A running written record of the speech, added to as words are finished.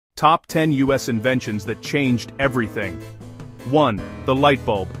Top 10 US inventions that changed everything. 1. The light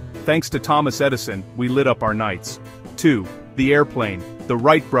bulb. Thanks to Thomas Edison, we lit up our nights. 2. The airplane. The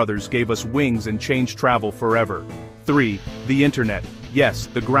Wright brothers gave us wings and changed travel forever. 3. The internet. Yes,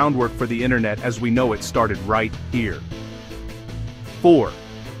 the groundwork for the internet as we know it started right here. 4.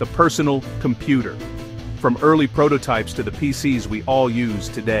 The personal computer. From early prototypes to the PCs we all use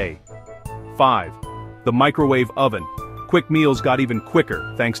today. 5. The microwave oven. Quick meals got even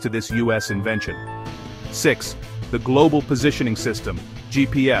quicker thanks to this US invention. 6. The global positioning system,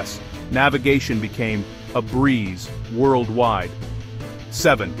 GPS. Navigation became a breeze worldwide.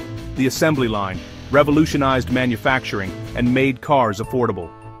 7. The assembly line. Revolutionized manufacturing and made cars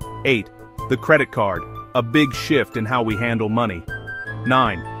affordable. 8. The credit card. A big shift in how we handle money.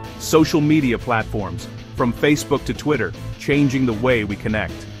 9. Social media platforms. From Facebook to Twitter, changing the way we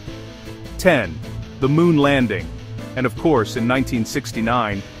connect. 10. The moon landing. And of course, in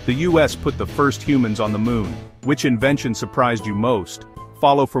 1969, the US put the first humans on the moon. Which invention surprised you most?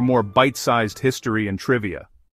 Follow for more bite-sized history and trivia.